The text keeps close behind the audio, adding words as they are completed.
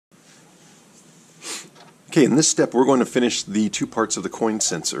Okay, in this step we're going to finish the two parts of the coin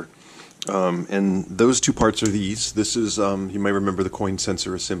sensor. And those two parts are these. This is, you may remember the coin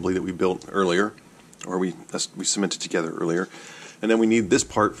sensor assembly that we built earlier, or we cemented together earlier. And then we need this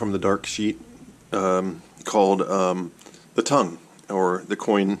part from the dark sheet called the tongue, or the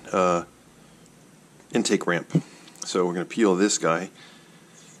coin intake ramp. So we're going to peel this guy.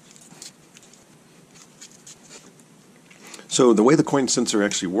 So the way the coin sensor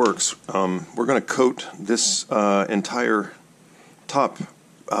actually works, we're going to coat this entire top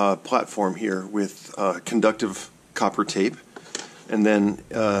platform here with conductive copper tape, and then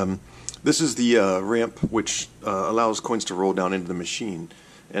this is the ramp which allows coins to roll down into the machine.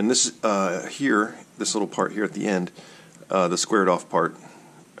 And this here, this little part here at the end, the squared off part,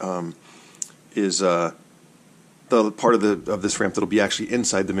 is the part of this ramp that'll be actually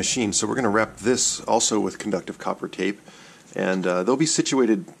inside the machine. So we're going to wrap this also with conductive copper tape. And they'll be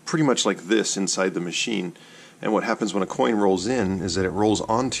situated pretty much like this inside the machine. And what happens when a coin rolls in is that it rolls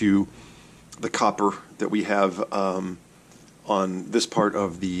onto the copper that we have on this part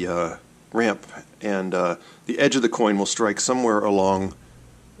of the ramp, and the edge of the coin will strike somewhere along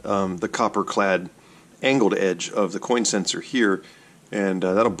the copper-clad angled edge of the coin sensor here, and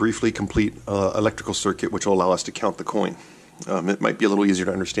that'll briefly complete electrical circuit which will allow us to count the coin. It might be a little easier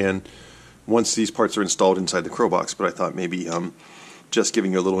to understand once these parts are installed inside the CrowBox, but I thought maybe just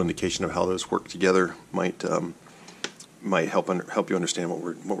giving you a little indication of how those work together might help you understand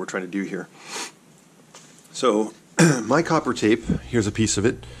what we're trying to do here. So my copper tape, here's a piece of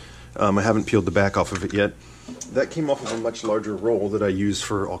it. I haven't peeled the back off of it yet. That came off of a much larger roll that I use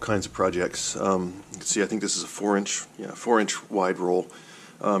for all kinds of projects. You can see I think this is a 4-inch wide roll.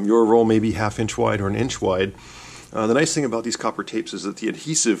 Your roll may be ½ inch wide or an inch wide. The nice thing about these copper tapes is that the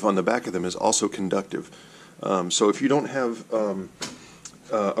adhesive on the back of them is also conductive. So if you don't have a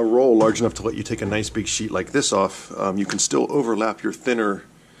roll large enough to let you take a nice big sheet like this off, you can still overlap your thinner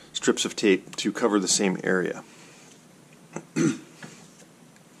strips of tape to cover the same area.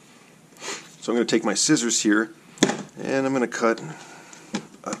 So I'm going to take my scissors here, and I'm going to cut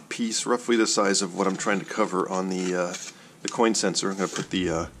a piece roughly the size of what I'm trying to cover on the coin sensor. I'm going to put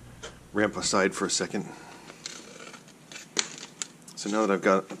the ramp aside for a second. So now that I've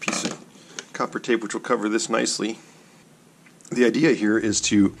got a piece of copper tape which will cover this nicely, the idea here is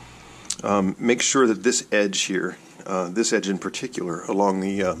to make sure that this edge here, this edge in particular, along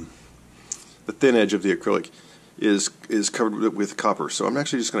the thin edge of the acrylic, is covered with copper. So I'm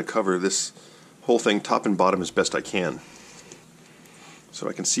actually just going to cover this whole thing top and bottom as best I can. So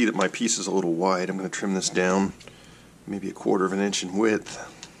I can see that my piece is a little wide. I'm going to trim this down maybe 1/4 inch in width.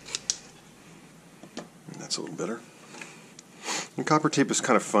 And that's a little better. And copper tape is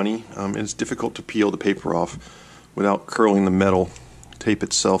kind of funny. It's difficult to peel the paper off without curling the metal tape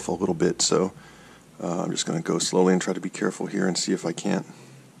itself a little bit. So I'm just going to go slowly and try to be careful here and see if I can't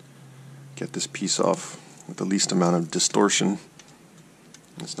get this piece off with the least amount of distortion.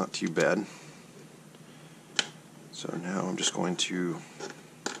 It's not too bad. So now I'm just going to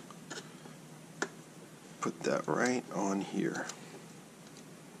put that right on here.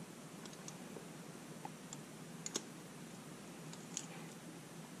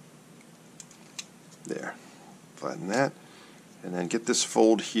 There. Flatten that. And then get this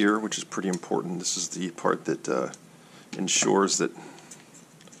fold here, which is pretty important. This is the part that ensures that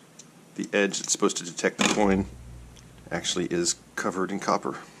the edge that's supposed to detect the coin actually is covered in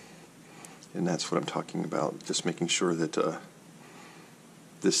copper. And that's what I'm talking about, just making sure that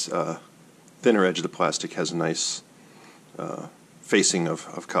this thinner edge of the plastic has a nice facing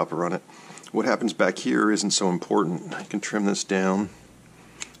of copper on it. What happens back here isn't so important. I can trim this down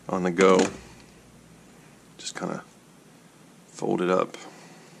on the go. Just kind of fold it up,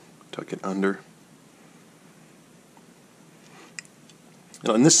 tuck it under.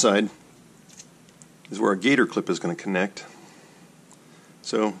 And on this side is where our gator clip is going to connect.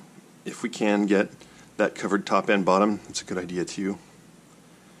 So if we can get that covered top and bottom, it's a good idea too.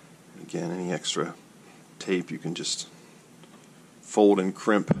 Again, any extra tape you can just fold and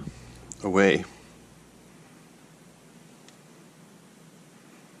crimp away.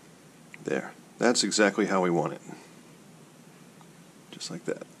 There. That's exactly how we want it. Just like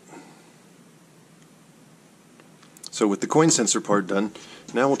that. So with the coin sensor part done,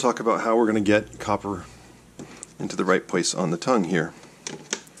 now we'll talk about how we're going to get copper into the right place on the tongue here.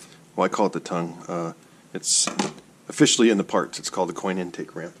 Well, I call it the tongue. It's officially in the parts. It's called the coin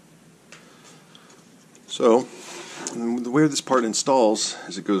intake ramp. So the way this part installs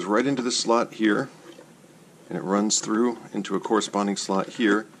is it goes right into the slot here, and it runs through into a corresponding slot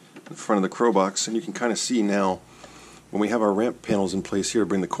here in front of the CrowBox, and you can kind of see now when we have our ramp panels in place here to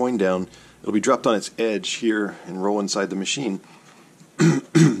bring the coin down, it'll be dropped on its edge here and roll inside the machine.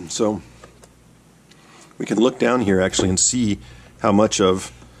 So we can look down here actually and see how much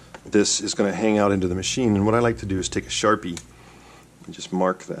of this is going to hang out into the machine. And what I like to do is take a Sharpie and just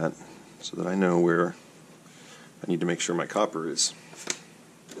mark that so that I know where I need to make sure my copper is.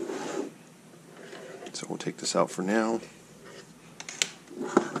 So we'll take this out for now.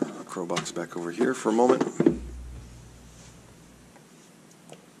 CrowBox back over here for a moment.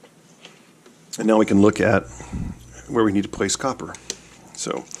 And now we can look at where we need to place copper.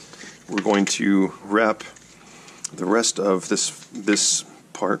 So we're going to wrap the rest of this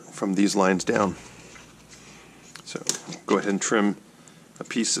part from these lines down. So go ahead and trim a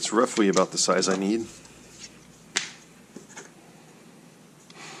piece that's roughly about the size I need.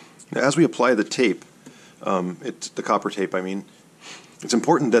 Now, as we apply the tape, the copper tape, I mean, it's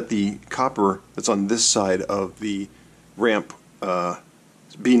important that the copper that's on this side of the ramp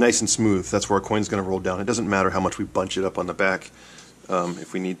be nice and smooth. That's where our coin's going to roll down. It doesn't matter how much we bunch it up on the back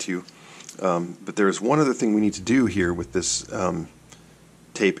if we need to. But there's one other thing we need to do here with this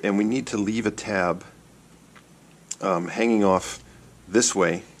tape, and we need to leave a tab hanging off this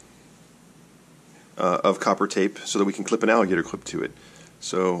way of copper tape so that we can clip an alligator clip to it.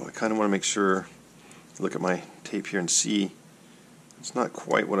 So I kind of want to make sure, look at my tape here and see it's not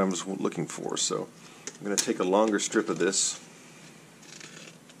quite what I was looking for. So I'm going to take a longer strip of this.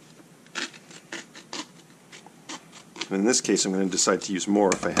 And in this case I'm going to decide to use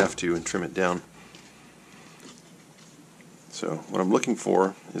more if I have to and trim it down. So what I'm looking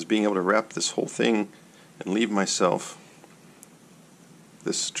for is being able to wrap this whole thing and leave myself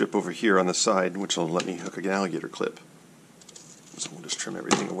this strip over here on the side, which will let me hook an alligator clip. So we'll just trim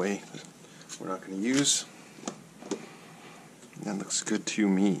everything away that we're not going to use. That looks good to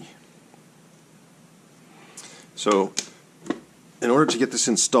me. So in order to get this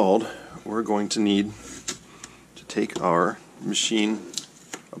installed, we're going to need to take our machine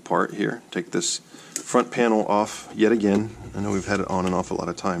apart here. Take this front panel off yet again. I know we've had it on and off a lot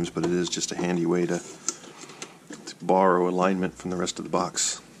of times, but it is just a handy way to borrow alignment from the rest of the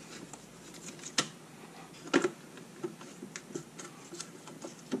box.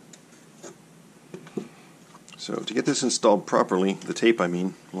 So to get this installed properly, the tape I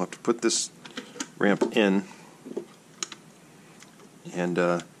mean, we'll have to put this ramp in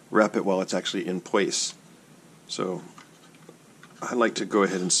and wrap it while it's actually in place. So I like to go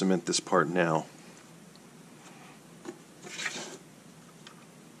ahead and cement this part now.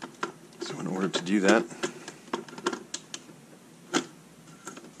 So in order to do that,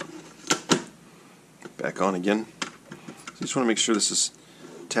 back on again. So you just want to make sure this is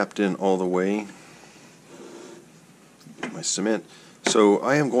tapped in all the way. My cement. So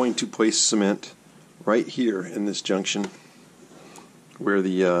I am going to place cement right here in this junction where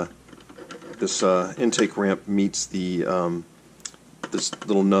the this intake ramp meets the this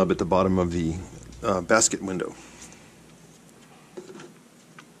little nub at the bottom of the basket window.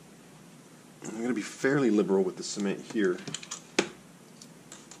 I'm going to be fairly liberal with the cement here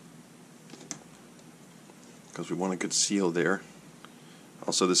because we want a good seal there.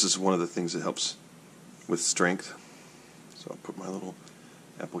 Also, this is one of the things that helps with strength. So I'll put my little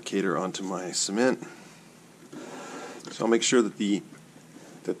applicator onto my cement. So I'll make sure that the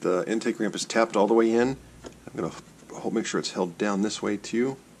intake ramp is tapped all the way in. I'm going to make sure it's held down this way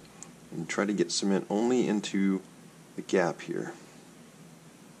too, and try to get cement only into the gap here.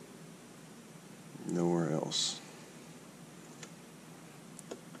 Nowhere else.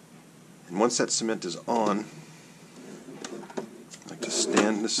 And once that cement is on, I like to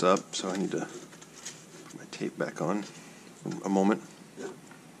stand this up, so I need to put my tape back on for a moment.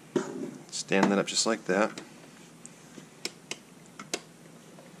 Stand that up just like that.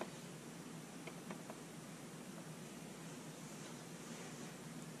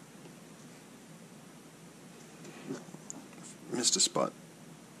 Missed a spot.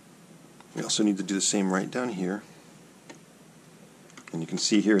 We also need to do the same right down here. And you can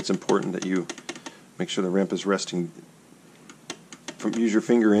see here it's important that you make sure the ramp is resting. Use your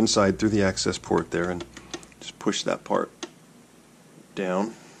finger inside through the access port there and just push that part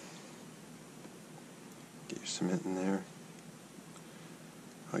down. Get your cement in there.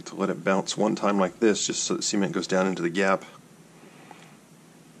 I like to let it bounce one time like this just so the cement goes down into the gap.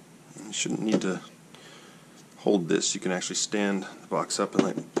 You shouldn't need to hold this. You can actually stand the box up and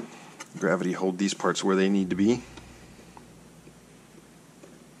let gravity hold these parts where they need to be.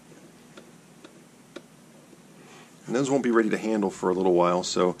 And those won't be ready to handle for a little while,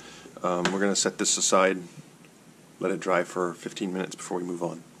 so we're going to set this aside, let it dry for 15 minutes before we move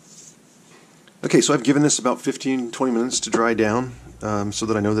on. Okay, so I've given this about 15-20 minutes to dry down so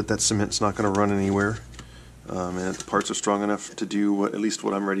that I know that that cement's not going to run anywhere. And that the parts are strong enough to do at least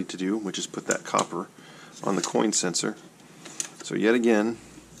what I'm ready to do, which is put that copper on the coin sensor. So yet again,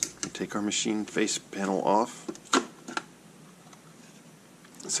 we take our machine face panel off.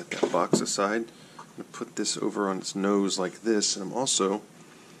 Set that box aside. I'm going to put this over on its nose like this, and I'm also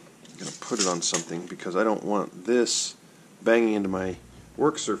going to put it on something because I don't want this banging into my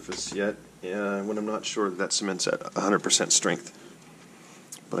work surface yet when I'm not sure that cement's at 100% strength.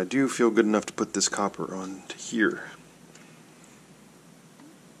 But I do feel good enough to put this copper on to here.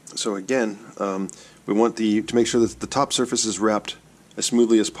 So again, we want to make sure that the top surface is wrapped as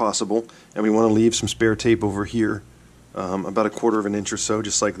smoothly as possible, and we want to leave some spare tape over here, about 1/4 inch or so,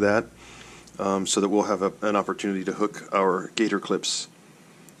 just like that, so that we'll have an opportunity to hook our gator clips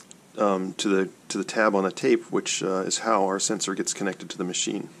to the tab on the tape, which is how our sensor gets connected to the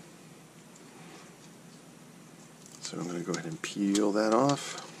machine. So I'm going to go ahead and peel that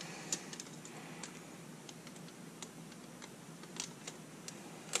off.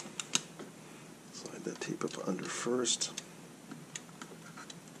 Slide that tape up under first.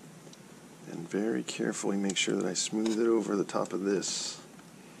 And very carefully make sure that I smooth it over the top of this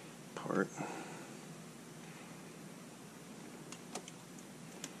part.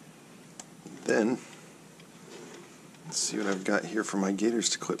 Then, let's see what I've got here for my gators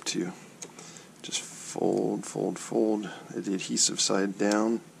to clip to. Just fold, fold, fold the adhesive side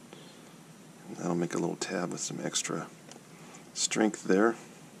down. And that'll make a little tab with some extra strength there.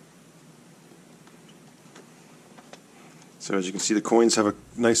 So as you can see, the coins have a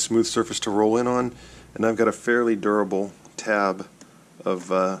nice smooth surface to roll in on, and I've got a fairly durable tab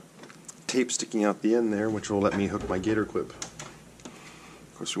of tape sticking out the end there, which will let me hook my gator clip.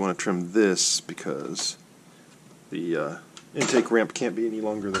 Of course, we want to trim this because the intake ramp can't be any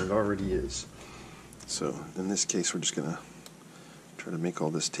longer than it already is. So in this case, we're just going to try to make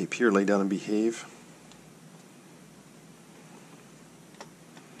all this tape here lay down and behave.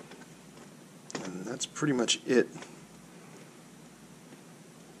 And that's pretty much it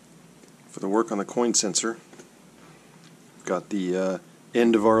for the work on the coin sensor. We've got the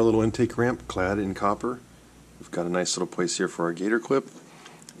end of our little intake ramp clad in copper. We've got a nice little place here for our gator clip,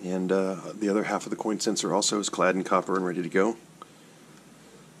 and the other half of the coin sensor also is clad in copper and ready to go.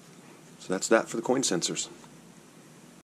 So that's that for the coin sensors.